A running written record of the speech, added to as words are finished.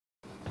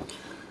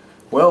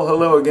Well,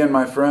 hello again,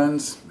 my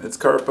friends. It's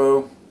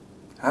Carpo.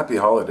 Happy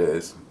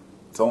holidays.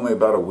 It's only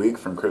about a week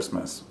from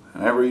Christmas.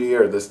 And every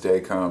year this day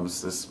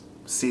comes, this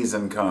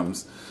season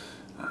comes.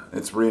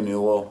 It's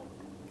renewal.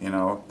 You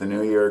know, the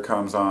new year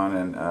comes on,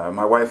 and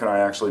my wife and I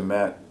actually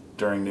met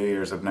during New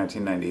Year's of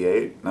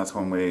 1998. And that's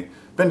when we've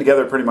been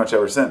together pretty much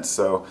ever since.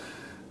 So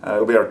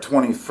it'll be our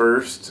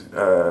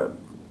 21st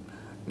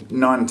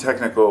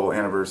non-technical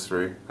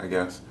anniversary, I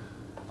guess.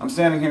 I'm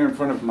standing here in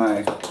front of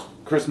my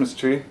Christmas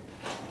tree.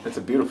 It's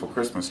a beautiful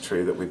Christmas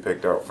tree that we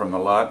picked out from the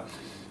lot.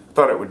 I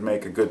thought it would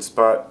make a good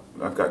spot.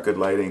 I've got good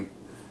lighting.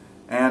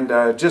 And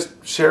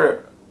just share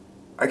it.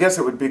 I guess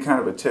it would be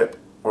kind of a tip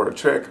or a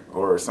trick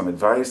or some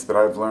advice that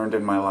I've learned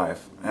in my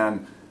life.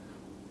 And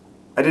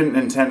I didn't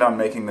intend on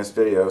making this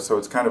video, so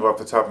it's kind of off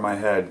the top of my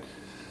head.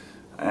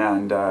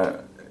 And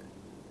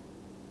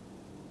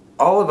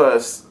all of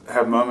us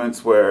have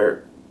moments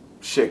where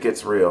shit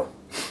gets real.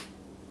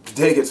 The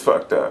day gets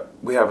fucked up.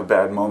 We have a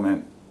bad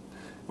moment.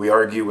 We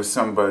argue with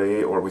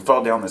somebody, or we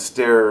fall down the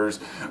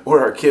stairs, or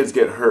our kids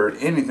get hurt.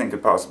 Anything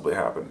could possibly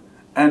happen.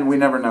 And we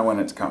never know when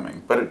it's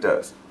coming, but it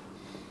does.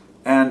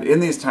 And in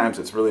these times,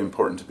 it's really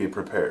important to be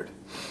prepared.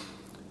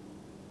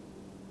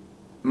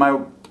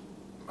 I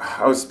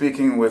was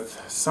speaking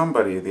with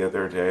somebody the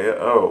other day.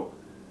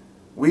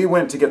 We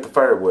went to get the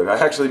firewood. I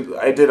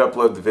did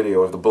upload the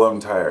video of the blown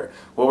tire.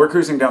 Well, we're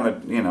cruising down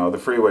the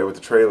freeway with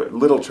the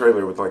little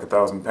trailer with like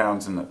 1,000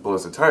 pounds, and it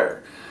blows a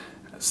tire.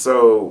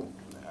 So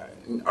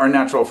our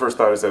natural first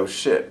thought is, oh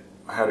shit,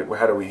 how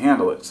do we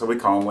handle it? So we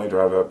calmly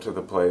drive up to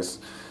the place,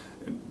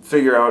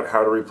 figure out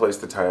how to replace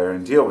the tire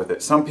and deal with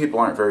it. Some people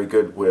aren't very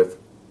good with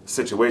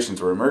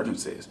situations or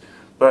emergencies.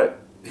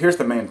 But here's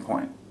the main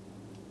point.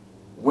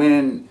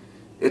 When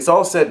it's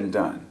all said and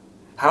done,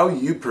 how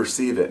you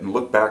perceive it and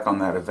look back on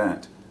that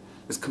event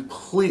is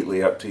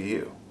completely up to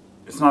you.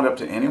 It's not up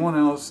to anyone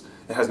else.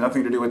 It has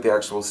nothing to do with the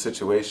actual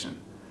situation.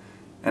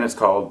 And it's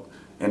called,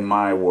 in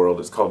my world,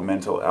 it's called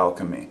mental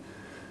alchemy.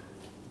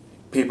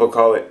 People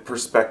call it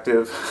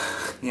perspective,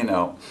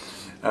 or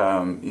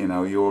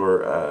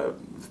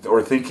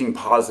thinking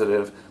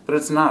positive, but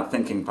it's not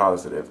thinking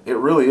positive. It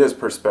really is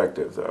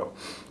perspective, though.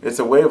 It's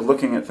a way of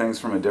looking at things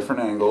from a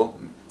different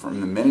angle, from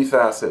the many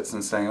facets,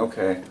 and saying,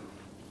 okay,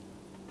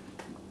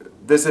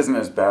 this isn't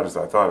as bad as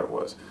I thought it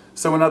was.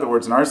 So in other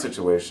words, in our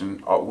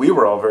situation, we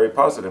were all very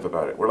positive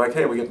about it. We're like,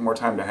 hey, we get more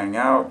time to hang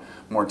out,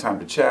 more time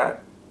to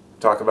chat,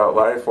 talk about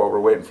life while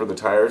we're waiting for the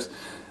tires.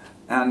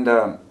 And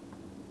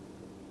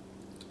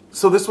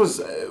so this was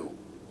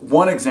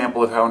one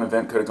example of how an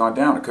event could have gone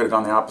down. It could have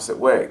gone the opposite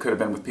way. It could have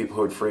been with people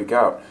who would freak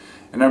out.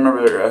 And I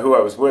remember who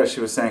I was with, she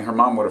was saying her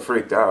mom would have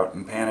freaked out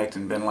and panicked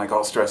and been like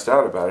all stressed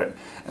out about it.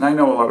 And I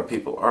know a lot of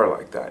people are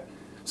like that.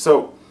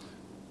 So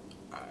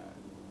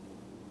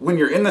when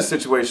you're in this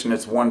situation,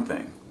 it's one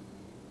thing.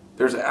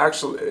 There's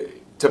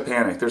actually, to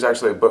panic, there's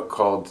actually a book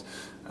called,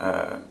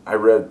 I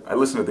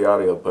listened to the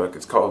audio book,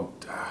 it's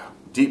called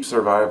Deep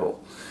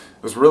Survival.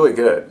 It was really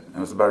good. It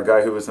was about a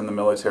guy who was in the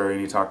military,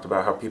 and he talked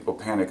about how people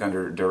panic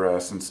under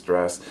duress and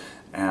stress,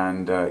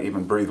 and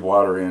even breathe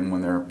water in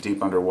when they're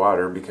deep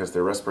underwater because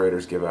their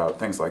respirators give out,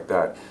 things like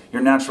that.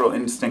 Your natural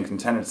instinct and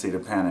tendency to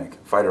panic,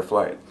 fight or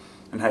flight,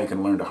 and how you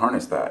can learn to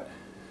harness that.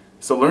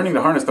 So learning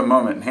to harness the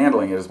moment and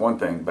handling it is one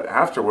thing, but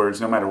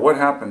afterwards, no matter what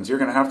happens, you're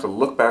going to have to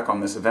look back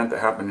on this event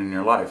that happened in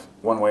your life,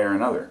 one way or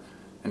another.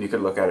 And you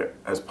could look at it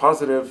as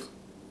positive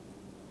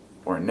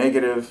or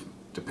negative,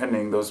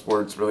 depending. Those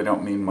words really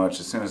don't mean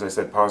much. As soon as I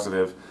said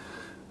positive,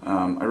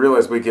 I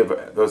realized we give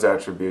those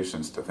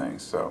attributions to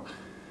things. So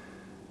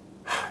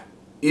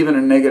even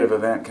a negative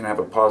event can have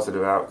a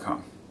positive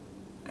outcome.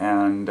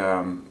 And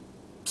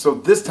so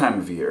this time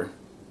of year,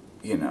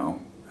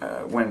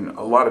 when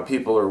a lot of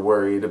people are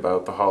worried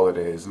about the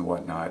holidays and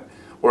whatnot,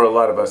 or a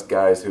lot of us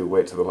guys who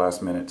wait to the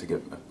last minute to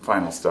get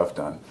final stuff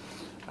done,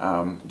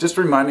 just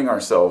reminding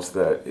ourselves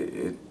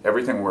that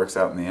everything works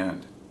out in the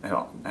end.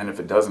 And if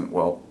it doesn't,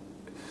 well,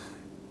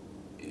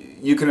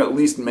 you can at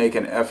least make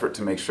an effort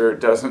to make sure it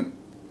doesn't.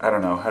 I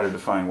don't know how to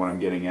define what I'm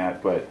getting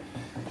at, but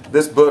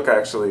this book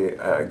actually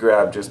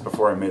grabbed just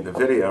before I made the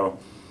video,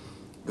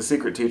 The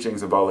Secret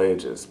Teachings of All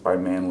Ages by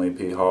Manly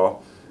P.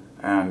 Hall.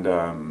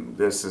 And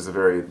this is a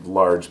very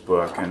large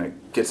book, and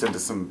it gets into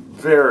some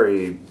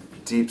very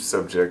deep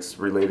subjects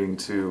relating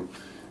to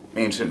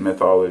ancient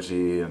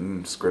mythology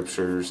and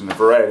scriptures and a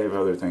variety of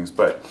other things.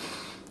 But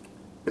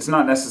it's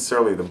not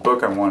necessarily the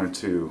book I wanted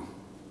to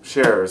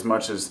share as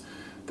much as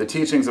the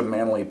teachings of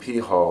Manly P.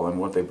 Hall and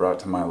what they brought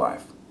to my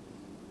life.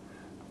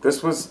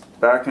 This was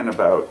back in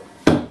about,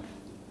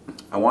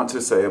 I want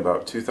to say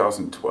about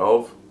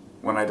 2012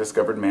 when I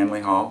discovered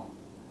Manly Hall.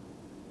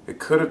 It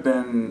could have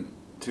been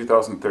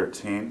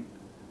 2013.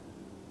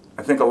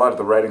 I think a lot of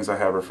the writings I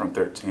have are from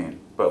 13,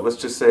 but let's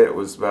just say it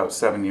was about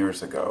 7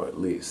 years ago at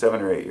least,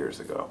 7 or 8 years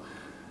ago.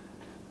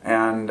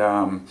 And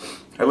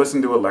I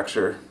listened to a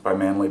lecture by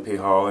Manly P.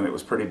 Hall, and it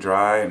was pretty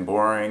dry and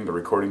boring. The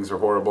recordings are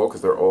horrible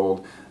because they're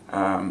old.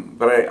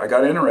 But I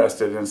got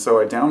interested, and so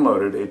I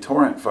downloaded a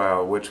torrent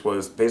file, which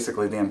was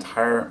basically the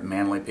entire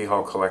Manly P.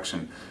 Hall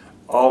collection,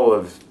 all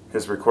of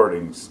his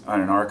recordings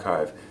on an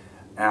archive.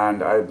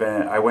 and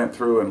I went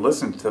through and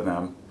listened to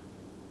them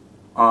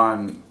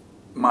on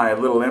my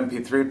little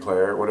MP3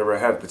 player, whatever I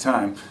had at the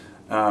time,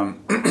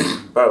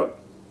 about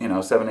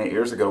 7-8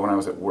 years ago when I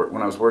was at work,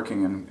 when I was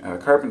working in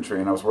carpentry,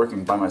 and I was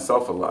working by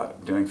myself a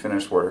lot, doing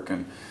finish work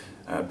and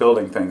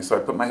building things. So I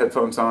put my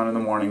headphones on in the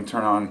morning,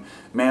 turn on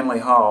Manly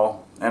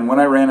Hall, and when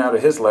I ran out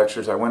of his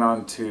lectures, I went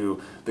on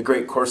to the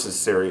Great Courses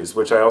series,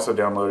 which I also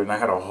downloaded, and I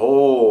had a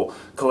whole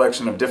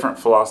collection of different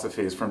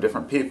philosophies from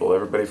different people,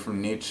 everybody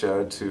from Nietzsche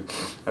to...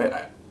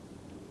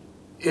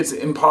 it's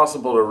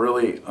impossible to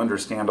really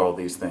understand all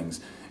these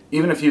things.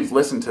 Even if you've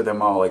listened to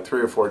them all like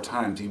 3 or 4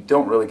 times, you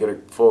don't really get a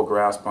full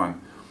grasp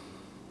on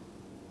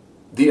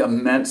the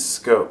immense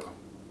scope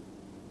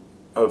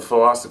of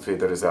philosophy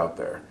that is out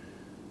there.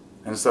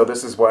 And so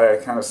this is why I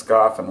kind of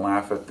scoff and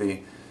laugh at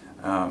the,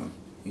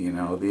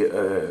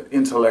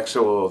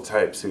 intellectual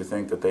types who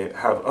think that they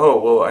have, oh,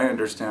 well, I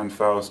understand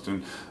Faust,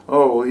 and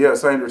oh, well,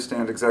 yes, I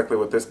understand exactly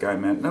what this guy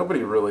meant.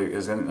 Nobody really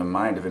is in the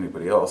mind of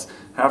anybody else.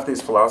 Half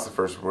these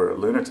philosophers were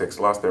lunatics,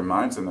 lost their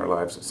minds in their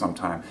lives at some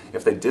time.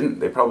 If they didn't,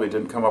 they probably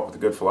didn't come up with a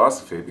good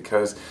philosophy,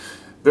 because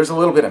there's a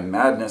little bit of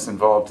madness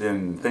involved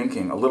in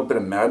thinking, a little bit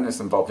of madness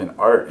involved in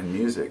art and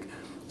music.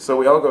 So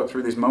we all go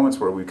through these moments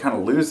where we kind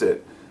of lose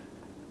it.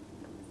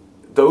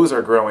 Those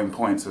are growing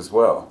points as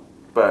well.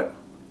 But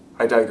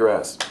I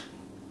digress.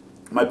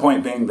 My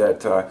point being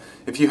that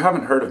if you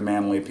haven't heard of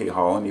Manly P.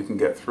 Hall and you can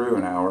get through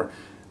an hour,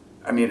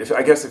 I mean,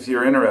 I guess if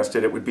you're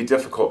interested, it would be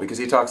difficult, because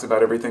he talks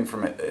about everything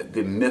from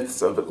the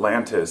myths of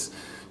Atlantis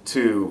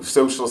to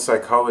social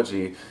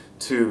psychology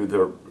to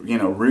the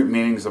root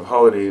meanings of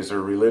holidays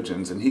or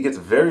religions, and he gets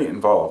very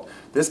involved.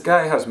 This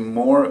guy has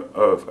more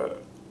of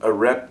a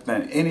rep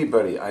than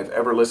anybody I've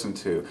ever listened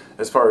to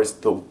as far as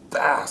the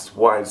vast,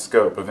 wide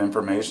scope of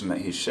information that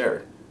he's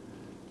shared.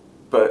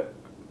 But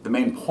the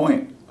main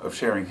point of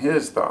sharing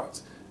his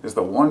thoughts is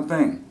the one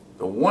thing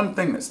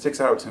that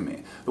sticks out to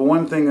me, the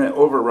one thing that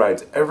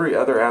overrides every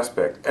other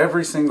aspect,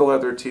 every single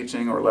other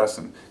teaching or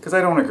lesson, because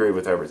I don't agree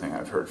with everything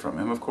I've heard from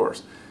him, of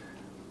course.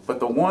 But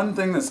the one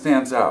thing that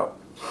stands out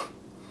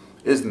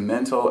is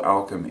mental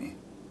alchemy.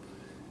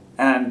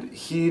 And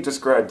he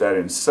described that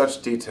in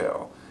such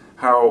detail,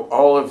 how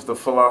all of the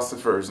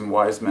philosophers and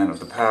wise men of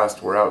the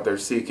past were out there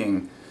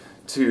seeking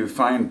to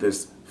find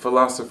this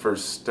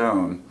philosopher's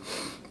stone,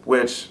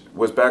 which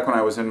was back when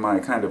I was in my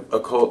kind of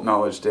occult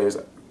knowledge days.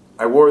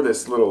 I wore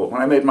this little,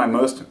 when I made my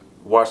most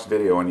watched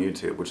video on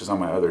YouTube, which is on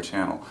my other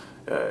channel,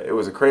 it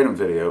was a Kratom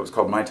video. It was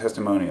called My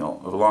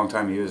Testimonial of a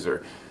Longtime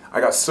User.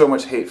 I got so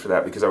much hate for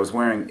that because I was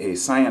wearing a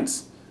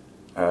science,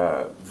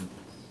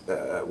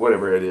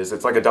 whatever it is.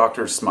 It's like a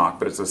doctor's smock,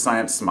 but it's a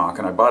science smock,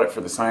 and I bought it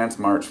for the Science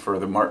March, for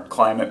the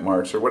Climate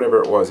March, or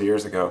whatever it was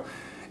years ago.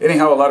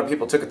 Anyhow, a lot of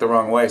people took it the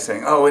wrong way,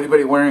 saying, oh,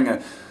 anybody wearing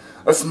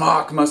a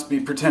smock must be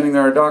pretending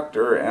they're a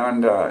doctor,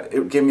 and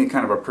it gave me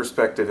kind of a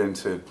perspective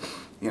into,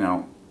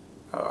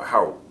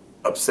 how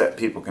upset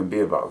people can be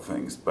about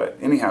things. But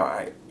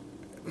anyhow,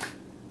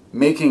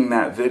 making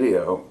that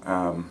video,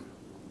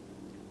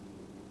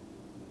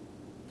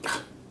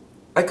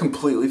 I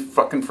completely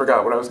fucking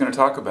forgot what I was going to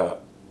talk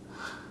about.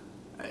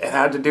 It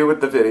had to do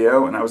with the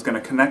video, and I was going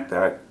to connect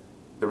that.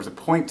 There was a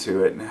point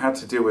to it, and it had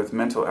to do with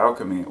mental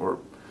alchemy, or,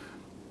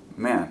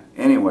 man,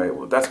 anyway,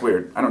 well, that's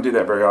weird. I don't do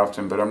that very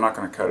often, but I'm not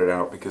going to cut it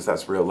out because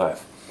that's real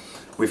life.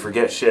 We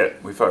forget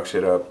shit. We fuck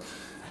shit up.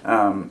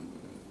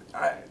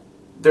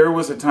 There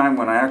was a time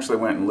when I actually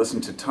went and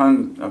listened to a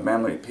ton of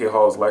Manly P.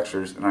 Hall's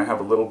lectures, and I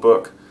have a little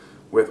book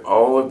with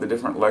all of the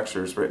different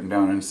lectures written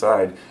down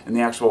inside, and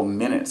the actual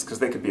minutes, because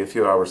they could be a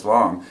few hours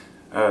long.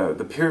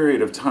 The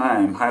period of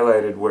time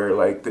highlighted where,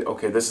 like,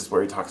 okay, this is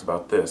where he talks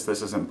about this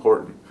is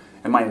important.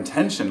 And my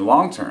intention,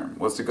 long-term,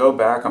 was to go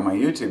back on my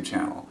YouTube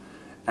channel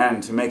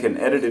and to make an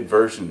edited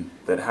version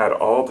that had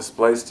all the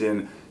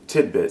spliced-in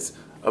tidbits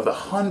of the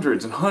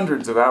hundreds and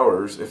hundreds of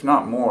hours, if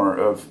not more,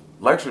 of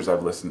lectures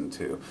I've listened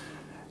to,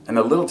 and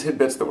the little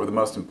tidbits that were the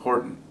most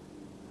important.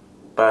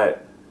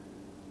 But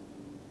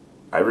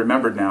I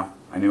remembered now.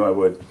 I knew I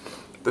would.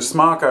 The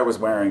smock I was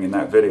wearing in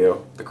that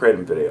video, the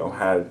Kratom video,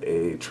 had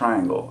a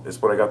triangle.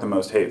 It's what I got the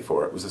most hate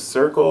for. It was a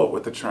circle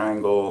with a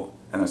triangle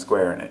and a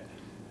square in it.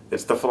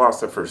 It's the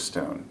Philosopher's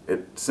Stone.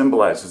 It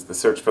symbolizes the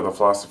search for the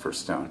Philosopher's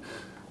Stone.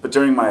 But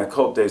during my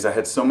occult days, I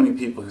had so many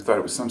people who thought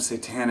it was some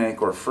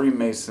satanic or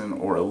Freemason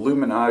or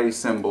Illuminati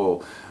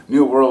symbol,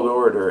 New World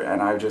Order,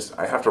 and I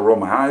have to roll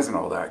my eyes and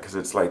all that, because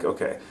it's like,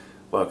 okay,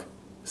 look,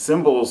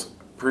 symbols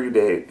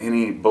predate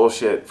any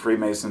bullshit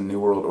Freemason, New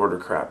World Order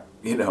crap.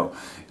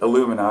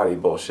 Illuminati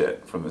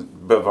bullshit from the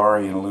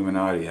Bavarian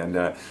Illuminati,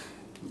 and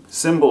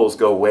symbols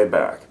go way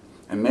back.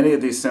 And many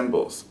of these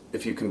symbols,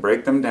 if you can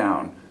break them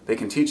down, they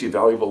can teach you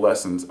valuable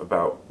lessons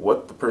about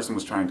what the person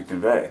was trying to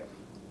convey.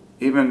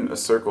 Even a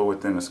circle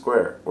within a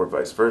square, or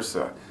vice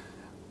versa.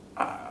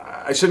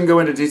 I shouldn't go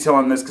into detail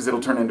on this because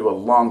it'll turn into a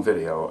long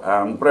video.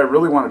 What I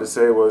really wanted to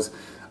say was,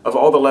 of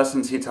all the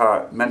lessons he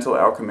taught, mental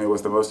alchemy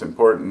was the most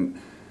important.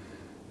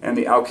 And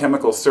the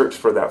alchemical search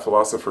for that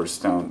philosopher's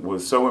stone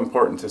was so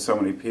important to so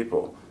many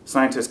people.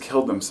 Scientists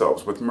killed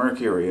themselves with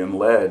mercury and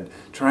lead,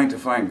 trying to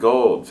find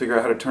gold, figure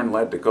out how to turn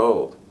lead to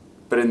gold.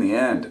 But in the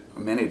end,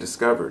 many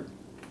discovered.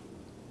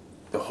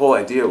 The whole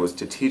idea was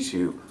to teach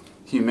you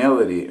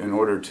humility in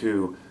order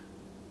to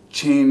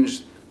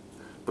change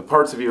the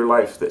parts of your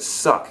life that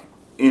suck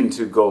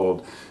into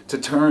gold, to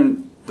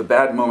turn the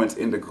bad moments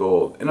into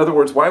gold. In other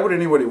words, why would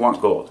anybody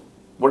want gold?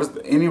 What is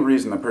any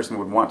reason a person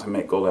would want to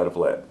make gold out of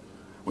lead?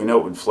 We know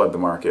it would flood the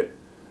market.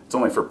 It's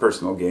only for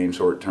personal gain,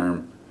 short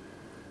term.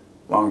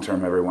 Long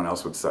term, everyone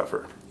else would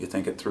suffer. You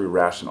think it through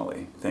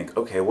rationally. Think,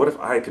 okay, what if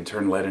I could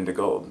turn lead into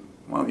gold?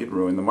 Well, you'd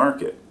ruin the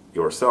market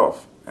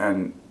yourself.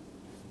 And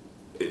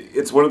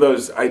it's one of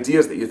those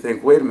ideas that you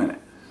think, wait a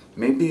minute,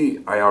 maybe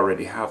I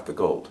already have the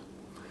gold.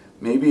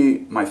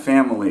 Maybe my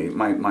family,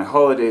 my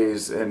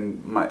holidays,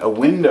 and a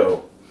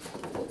window,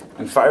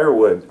 and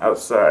firewood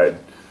outside,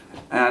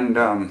 and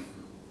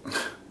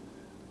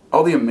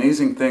all the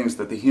amazing things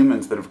that the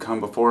humans that have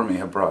come before me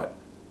have brought.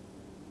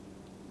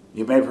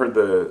 You may have heard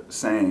the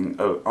saying,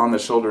 on the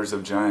shoulders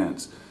of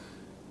giants.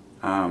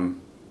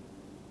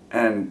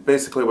 And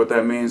basically what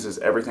that means is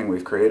everything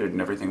we've created and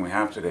everything we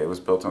have today was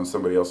built on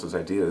somebody else's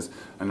ideas,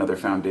 another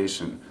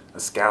foundation, a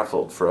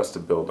scaffold for us to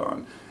build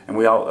on. And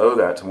we all owe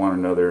that to one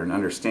another, and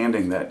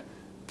understanding that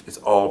it's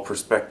all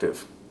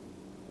perspective.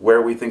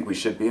 Where we think we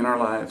should be in our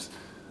lives,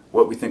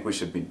 what we think we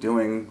should be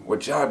doing,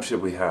 what job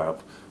should we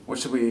have, what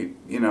should we,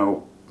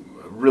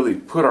 really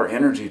put our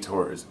energy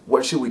towards,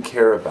 what should we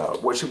care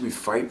about, what should we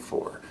fight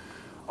for.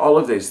 All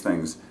of these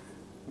things,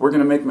 we're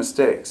going to make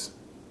mistakes.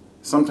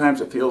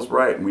 Sometimes it feels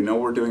right and we know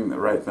we're doing the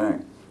right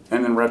thing.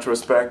 And in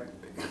retrospect,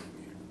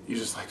 you're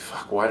just like,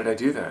 fuck, why did I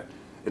do that?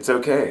 It's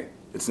okay.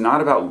 It's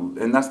not about,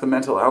 and that's the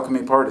mental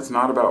alchemy part, it's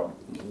not about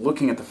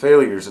looking at the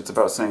failures, it's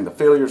about saying the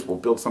failures will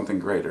build something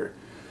greater.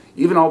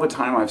 Even all the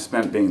time I've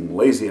spent being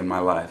lazy in my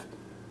life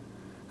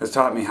has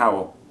taught me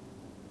how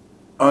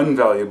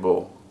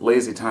unvaluable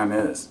lazy time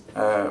is,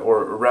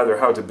 or rather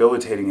how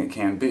debilitating it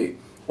can be.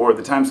 Or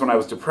the times when I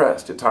was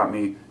depressed, it taught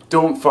me,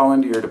 don't fall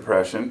into your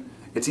depression.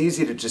 It's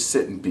easy to just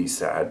sit and be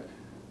sad.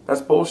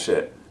 That's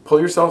bullshit. Pull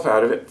yourself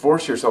out of it,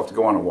 force yourself to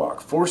go on a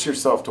walk, force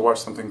yourself to watch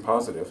something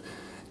positive.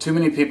 Too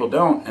many people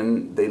don't,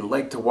 and they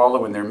like to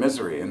wallow in their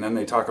misery, and then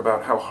they talk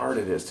about how hard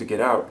it is to get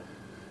out.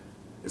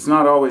 It's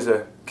not always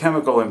a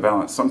chemical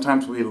imbalance.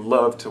 Sometimes we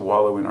love to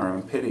wallow in our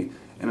own pity,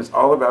 and it's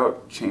all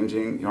about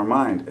changing your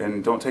mind.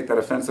 And don't take that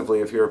offensively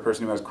if you're a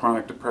person who has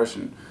chronic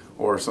depression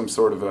or some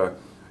sort of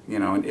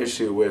an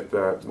issue with,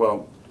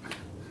 well,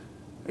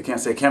 I can't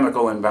say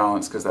chemical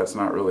imbalance because that's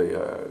not really,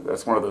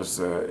 that's one of those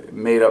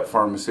made-up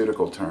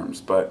pharmaceutical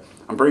terms. But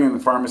I'm bringing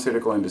the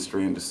pharmaceutical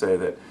industry in to say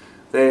that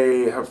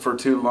they have for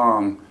too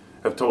long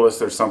have told us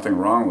there's something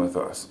wrong with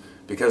us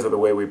because of the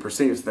way we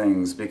perceive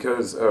things,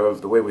 because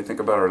of the way we think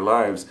about our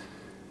lives.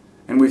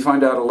 And we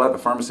find out a lot the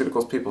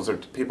pharmaceuticals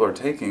people are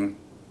taking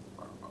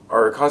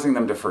are causing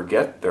them to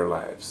forget their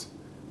lives,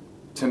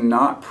 to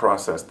not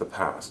process the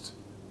past,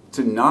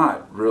 to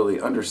not really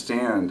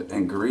understand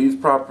and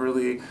grieve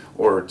properly,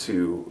 or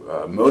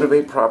to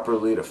motivate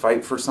properly, to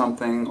fight for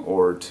something,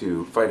 or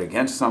to fight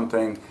against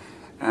something,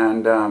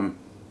 and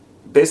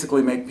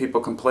basically make people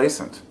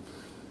complacent.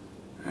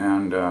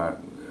 And a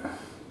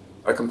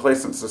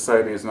complacent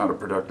society is not a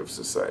productive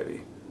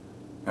society,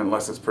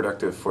 unless it's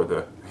productive for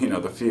the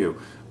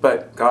few.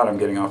 But God, I'm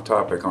getting off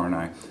topic, aren't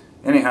I?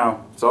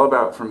 Anyhow, it's all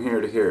about from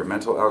here to here.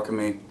 Mental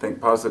alchemy, think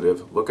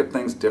positive, look at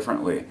things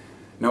differently.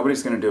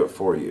 Nobody's going to do it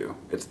for you.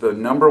 It's the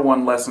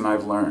 #1 lesson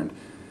I've learned.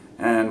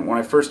 And when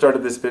I first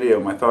started this video,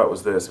 my thought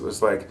was this. It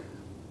was like,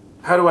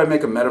 how do I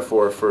make a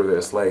metaphor for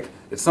this? Like,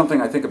 it's something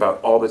I think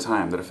about all the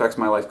time that affects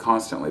my life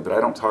constantly, but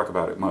I don't talk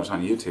about it much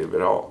on YouTube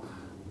at all.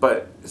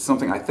 But it's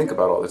something I think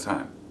about all the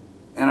time.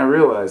 And I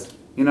realized,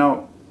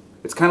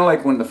 it's kind of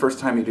like when the first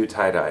time you do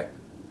tie-dye.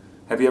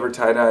 Have you ever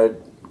tie-dyed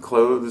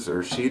clothes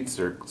or sheets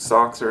or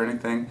socks or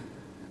anything?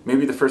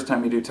 Maybe the first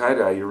time you do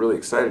tie-dye, you're really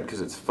excited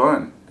because it's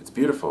fun. It's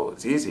beautiful,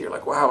 it's easy, you're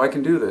like, wow, I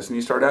can do this, and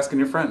you start asking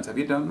your friends, have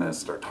you done this?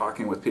 Start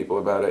talking with people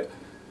about it.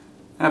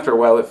 After a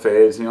while it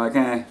fades, and you're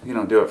like, you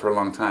don't do it for a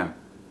long time.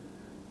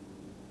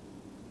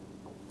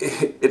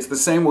 It's the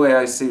same way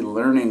I see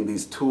learning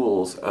these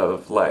tools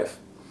of life.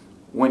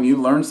 When you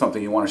learn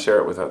something, you want to share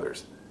it with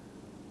others.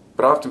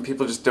 But often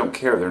people just don't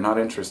care, they're not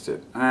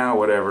interested.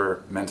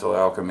 Whatever, mental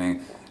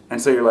alchemy.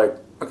 And so you're like,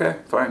 okay,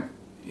 fine.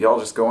 Y'all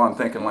just go on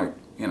thinking like,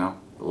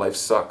 life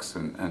sucks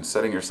and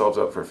setting yourselves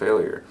up for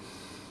failure.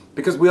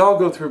 Because we all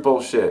go through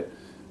bullshit.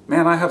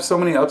 Man, I have so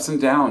many ups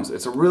and downs.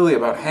 It's really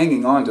about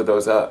hanging on to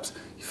those ups.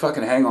 You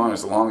fucking hang on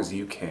as long as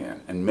you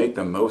can and make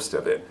the most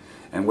of it.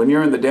 And when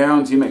you're in the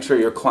downs, you make sure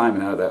you're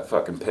climbing out of that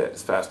fucking pit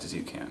as fast as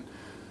you can.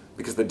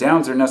 Because the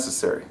downs are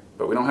necessary,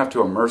 but we don't have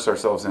to immerse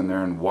ourselves in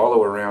there and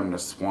wallow around in a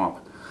swamp.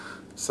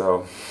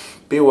 So,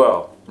 be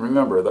well.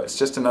 Remember, it's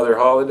just another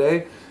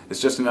holiday. It's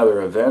just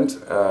another event,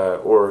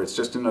 or it's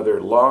just another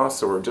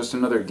loss, or just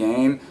another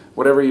gain.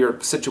 Whatever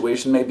your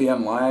situation may be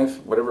in life,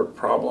 whatever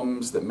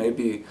problems that may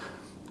be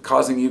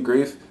causing you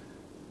grief,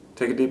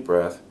 take a deep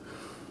breath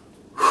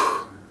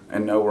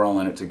and know we're all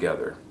in it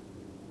together.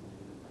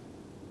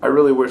 I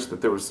really wish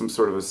that there was some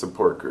sort of a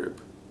support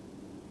group,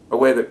 a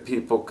way that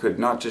people could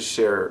not just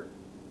share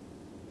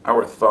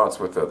our thoughts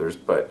with others,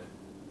 but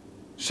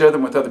share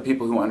them with other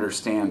people who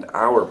understand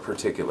our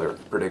particular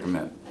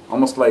predicament.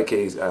 Almost like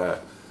it's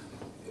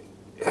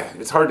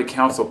hard to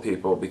counsel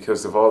people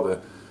because of all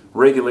the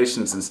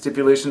regulations and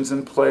stipulations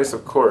in place.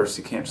 Of course,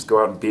 you can't just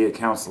go out and be a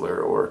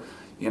counselor, or,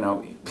 you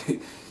know,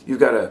 you've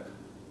got to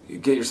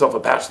get yourself a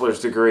bachelor's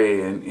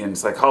degree in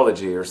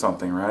psychology or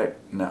something, right?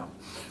 No.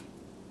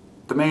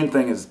 The main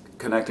thing is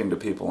connecting to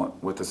people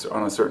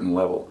on a certain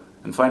level,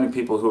 and finding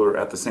people who are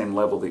at the same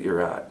level that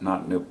you're at,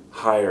 not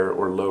higher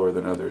or lower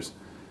than others.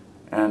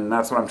 And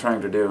that's what I'm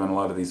trying to do in a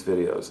lot of these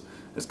videos,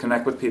 is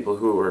connect with people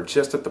who are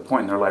just at the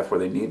point in their life where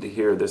they need to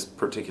hear this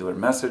particular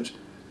message.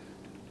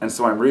 And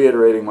so I'm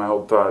reiterating my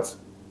old thoughts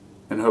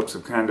in hopes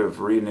of kind of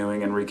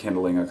renewing and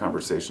rekindling a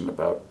conversation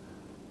about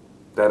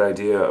that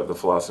idea of the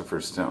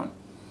Philosopher's Stone,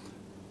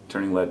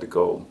 turning lead to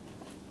gold.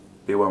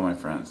 Be well, my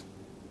friends.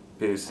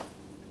 Peace.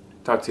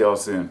 Talk to y'all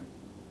soon.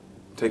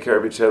 Take care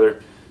of each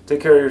other.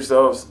 Take care of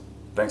yourselves.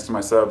 Thanks to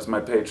my subs, my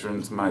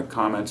patrons, my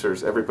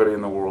commenters, everybody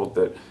in the world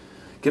that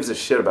gives a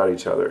shit about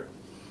each other.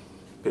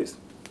 Peace.